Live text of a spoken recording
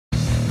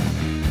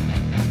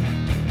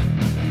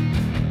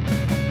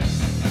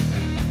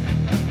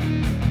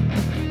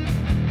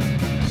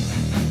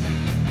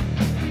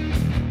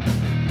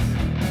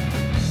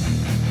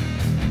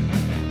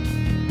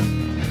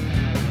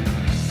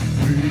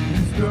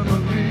never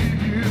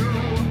leave you.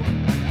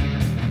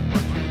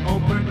 But you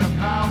open your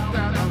mouth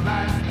and I'll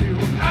last you.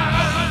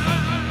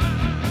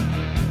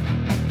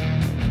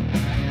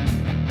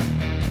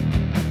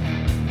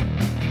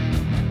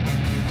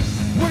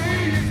 We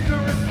used to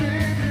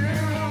receive you.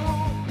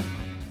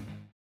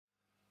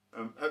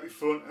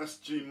 Epiphone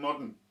SG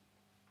Modern.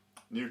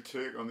 New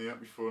take on the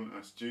Epiphone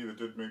SG. They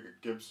did make a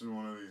Gibson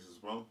one of these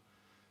as well.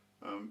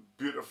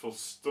 Beautiful,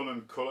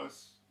 stunning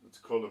colours. It's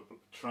called a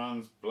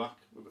trans black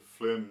with a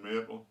flame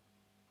maple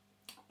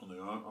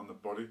on the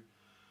body.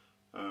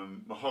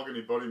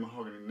 Mahogany body,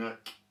 mahogany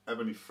neck,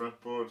 ebony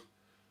fretboard,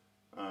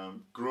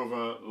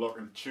 Grover lock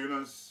and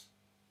tuners,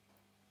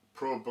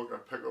 Pro Booker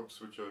pickups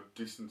which are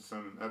decent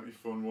sounding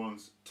Epiphone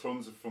ones.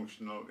 Tons of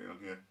functionality on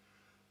here.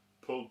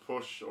 Pull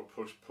push or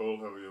push pull,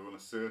 however you want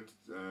to say it.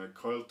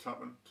 Coil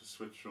tapping to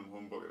switch from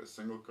humbucker to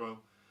single coil,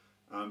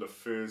 and a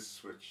phase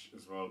switch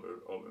as well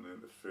to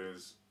alternate the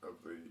phase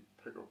of the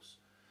pickups.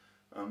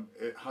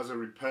 It has a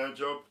repair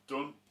job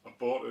done. I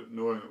bought it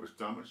knowing it was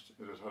damaged.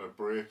 It had a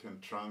break in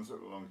transit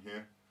along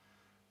here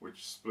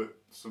which split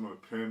some of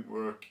the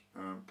paintwork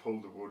and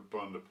pulled the wood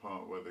band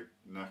apart where the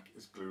neck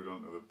is glued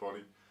onto the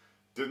body.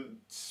 Didn't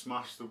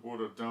smash the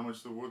wood or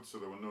damage the wood, so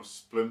there were no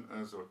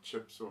splinters or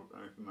chips or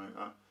anything like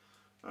that.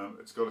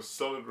 It's got a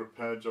solid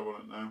repair job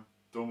on it now,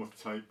 done with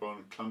tape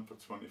on, clamped for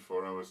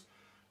 24 hours.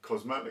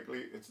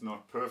 Cosmetically, it's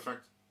not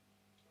perfect.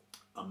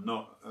 I'm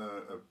not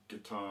a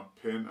guitar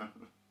painter.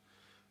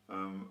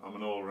 I'm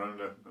an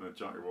all-rounder and a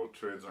jack of all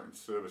trades. I can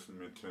service and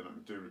maintain, I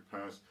can do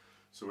repairs.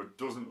 So it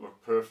doesn't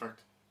look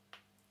perfect,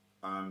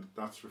 and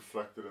that's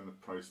reflected in the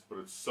price, but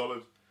it's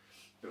solid.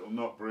 It'll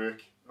not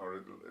break, or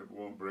it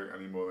won't break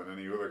any more than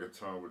any other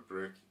guitar would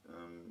break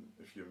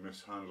if you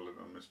mishandle it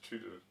or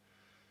mistreated it.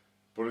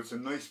 But it's a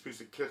nice piece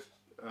of kit.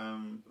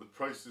 The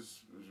price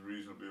is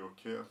reasonably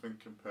okay, I think,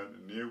 compared to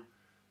new,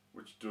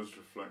 which does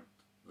reflect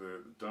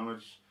the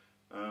damage.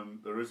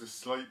 There is a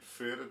slight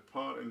faded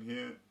part in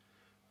here.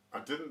 I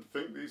didn't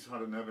think these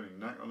had an ebony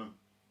neck on them,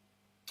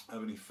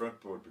 ebony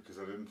fretboard, because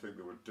I didn't think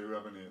they would do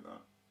ebony at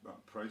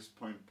that price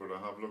point, but I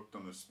have looked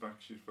on the spec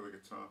sheet for the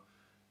guitar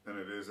and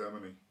it is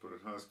ebony, but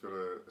it has got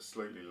a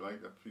slightly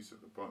lighter piece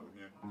at the bottom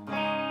here.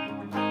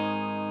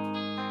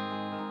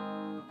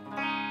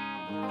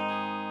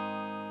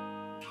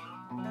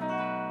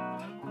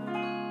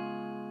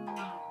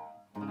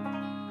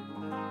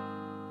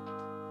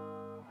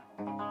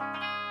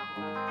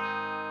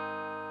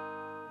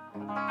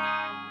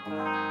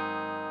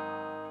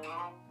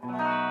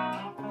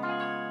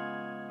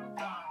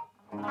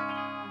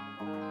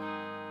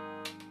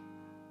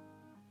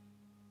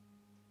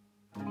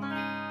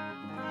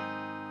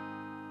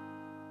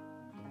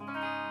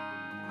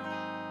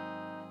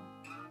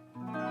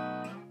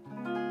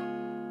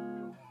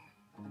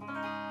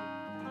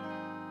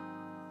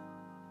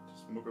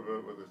 Muck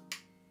about with it.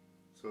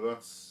 So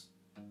that's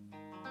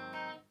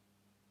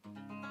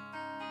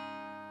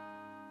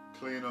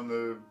clean on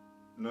the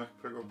neck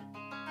pickup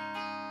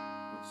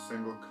with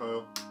single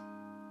coil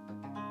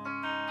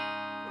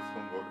with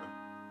humbucker.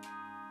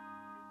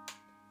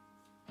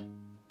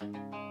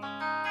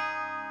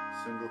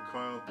 Single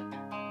coil.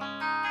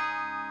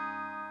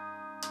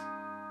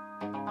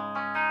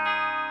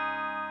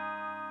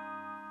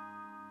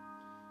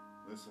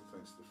 This I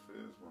think's the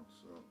phase one,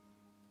 so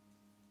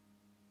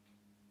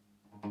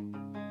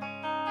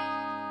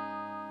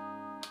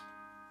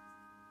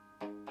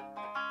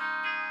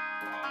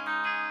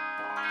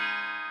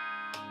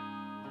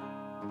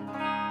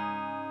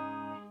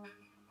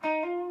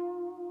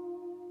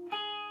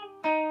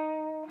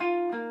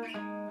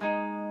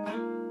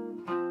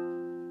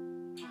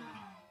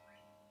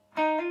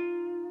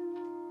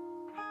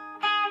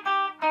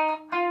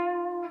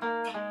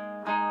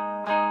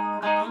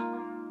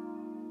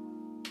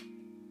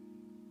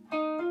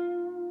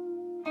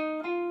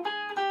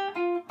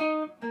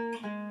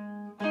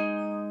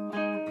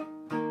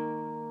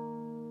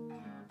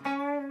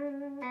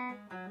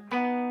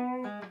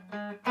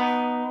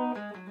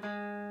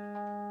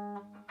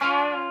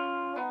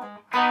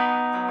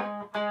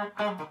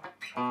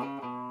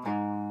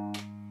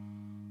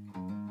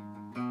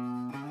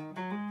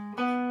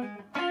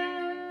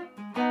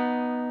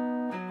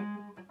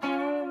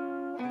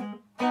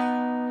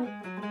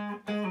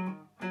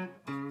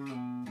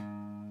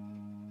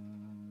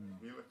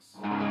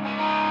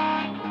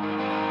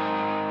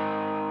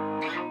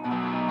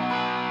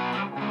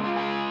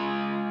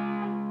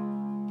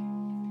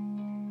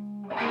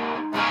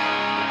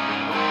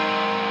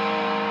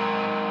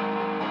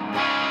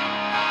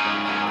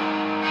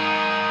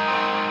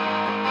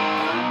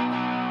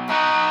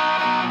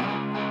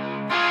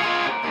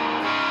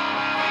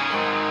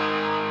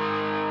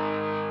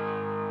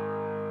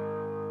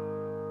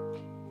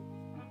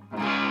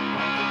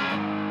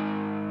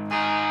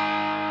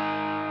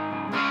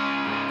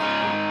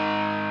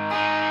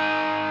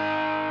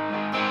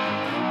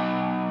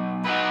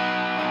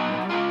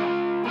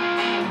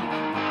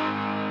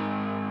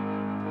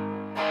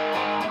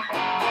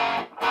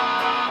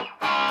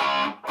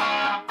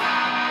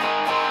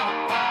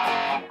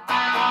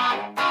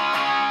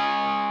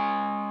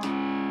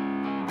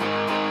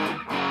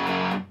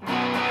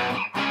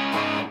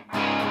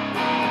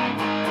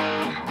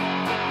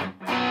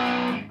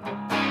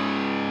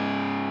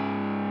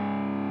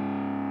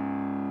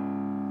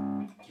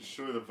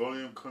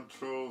volume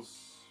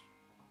controls.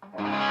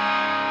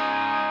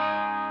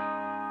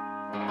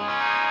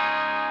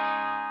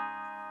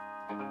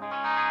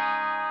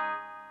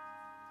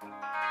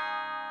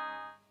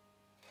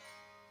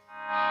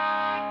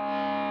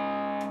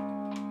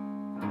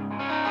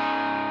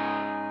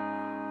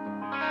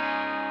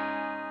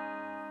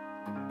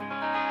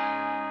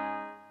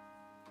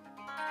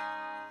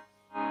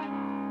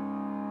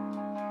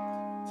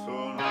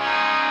 Tone.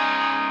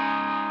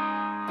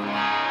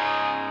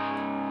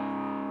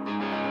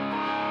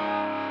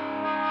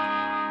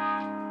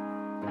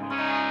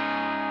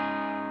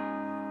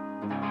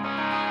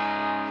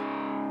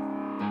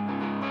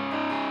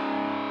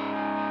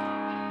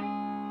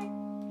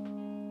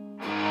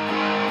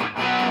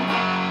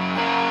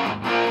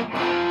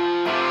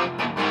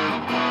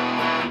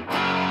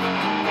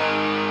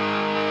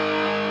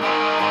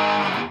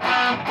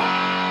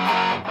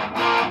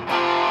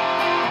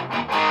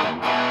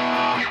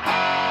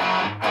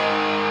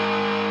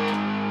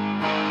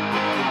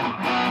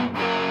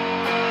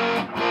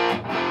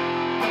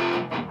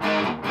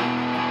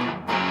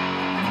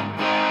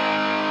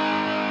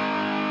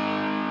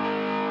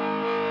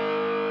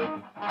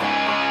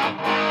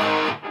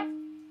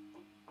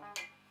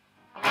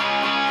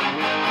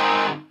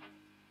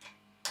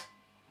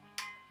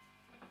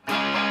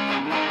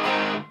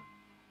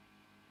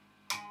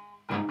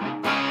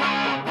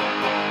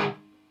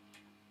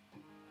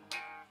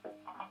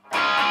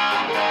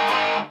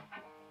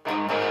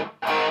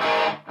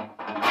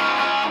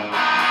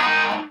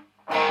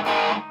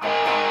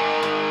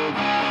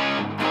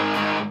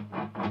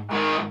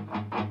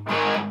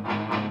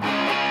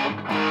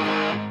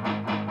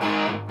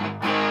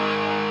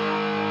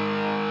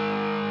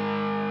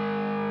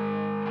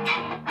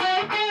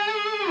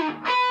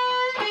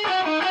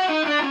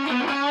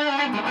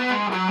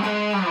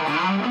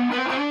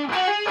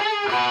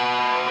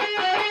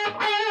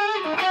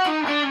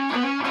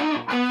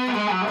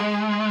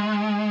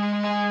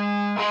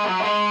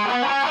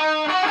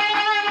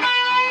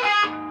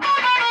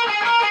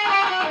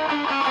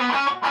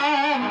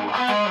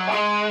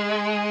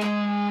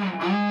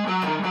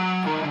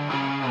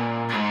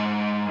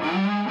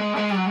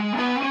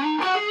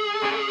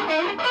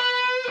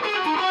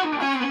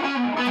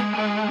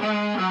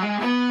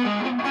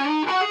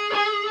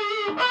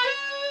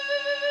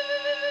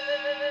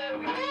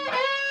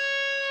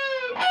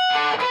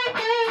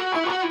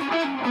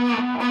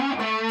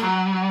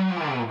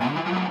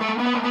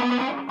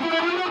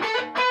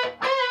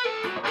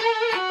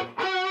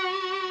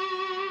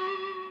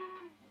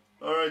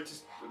 Alright,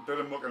 just a bit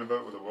of mucking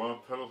about with the wah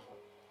pedal.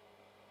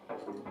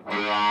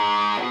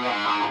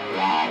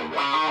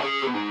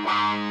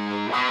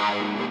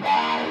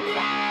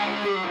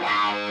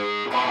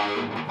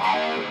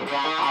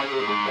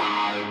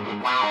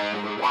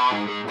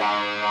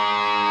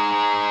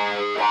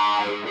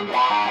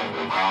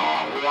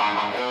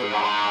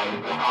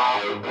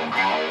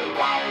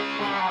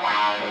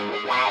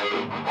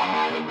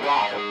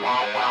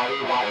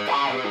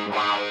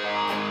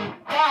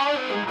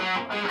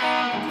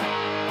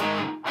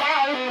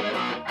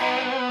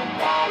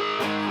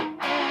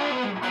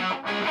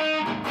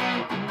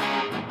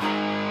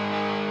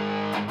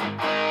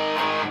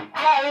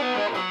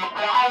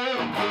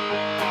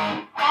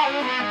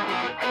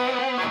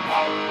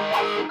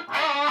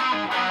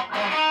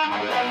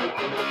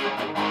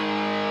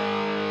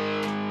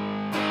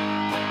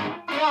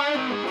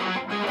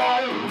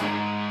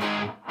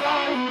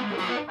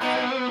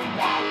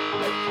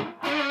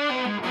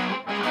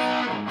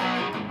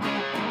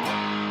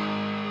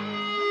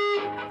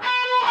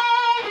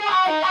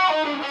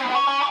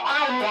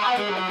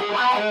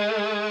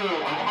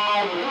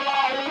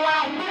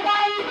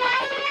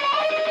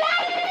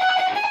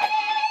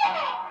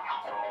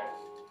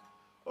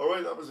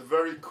 Alright, that was a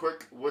very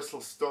quick whistle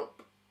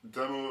stop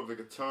demo of the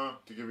guitar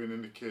to give you an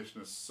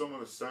indication of some of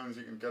the sounds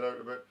you can get out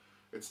of it.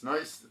 It's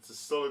nice, it's a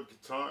solid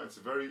guitar, it's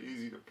very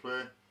easy to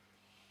play.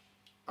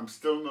 I'm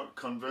still not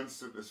convinced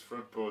that this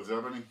fretboard's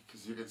ebony,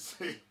 because you can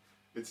see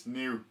it's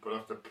new, but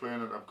after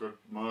playing it I've got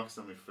marks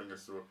on my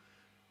fingers, so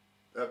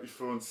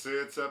Epiphone say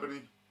it's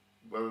ebony.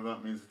 Whether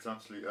that means it's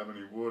actually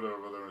ebony wood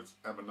or whether it's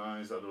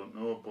ebonized, I don't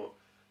know, but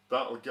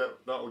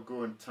that'll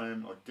go in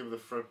time. I'll give the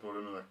fretboard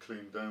another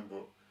clean down,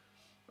 but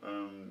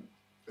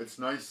it's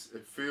nice,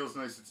 it feels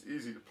nice, it's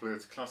easy to play,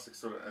 it's classic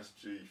sort of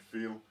SG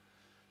feel.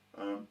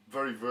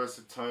 Very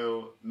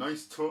versatile,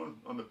 nice tone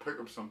on the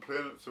pickups. I'm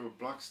playing it through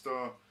a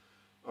Blackstar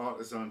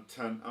Artisan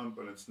 10 amp,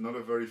 and it's not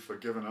a very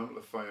forgiving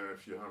amplifier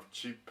if you have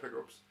cheap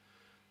pickups.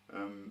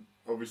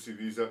 Obviously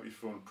these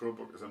Epiphone Pro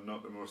Bookers are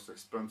not the most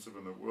expensive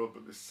in the world,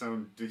 but they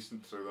sound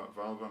decent through that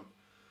valve amp.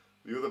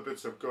 The other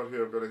bits I've got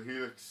here, I've got a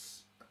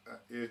Helix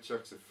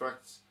HX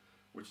Effects,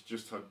 which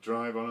just had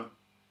drive on it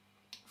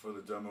for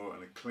the demo,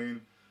 and a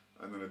clean,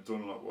 and then a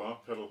Dunlop wah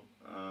pedal,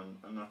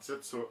 and that's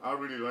it. So I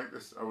really like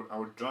this. I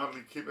would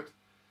gladly keep it.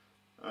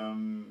 I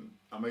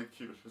might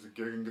keep it as a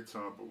gigging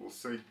guitar, but we'll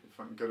see if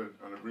I can get it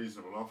on a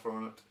reasonable offer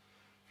on it.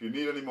 If you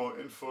need any more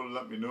info,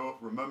 let me know.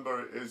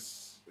 Remember, it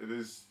is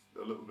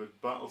a little bit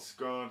battle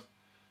scarred.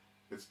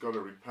 It's got a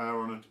repair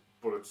on it,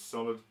 but it's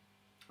solid.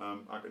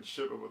 I can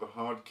ship it with a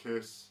hard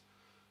case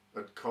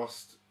at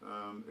cost.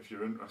 If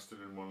you're interested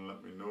in one,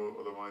 let me know.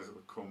 Otherwise it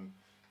will come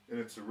in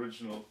its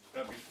original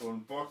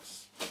Epiphone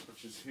box,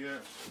 which is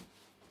here,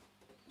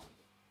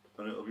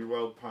 and it'll be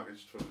well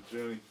packaged for the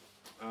journey.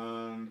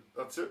 And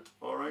that's it.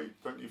 Alright,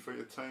 thank you for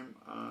your time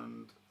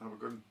and have a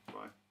good one.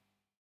 Bye.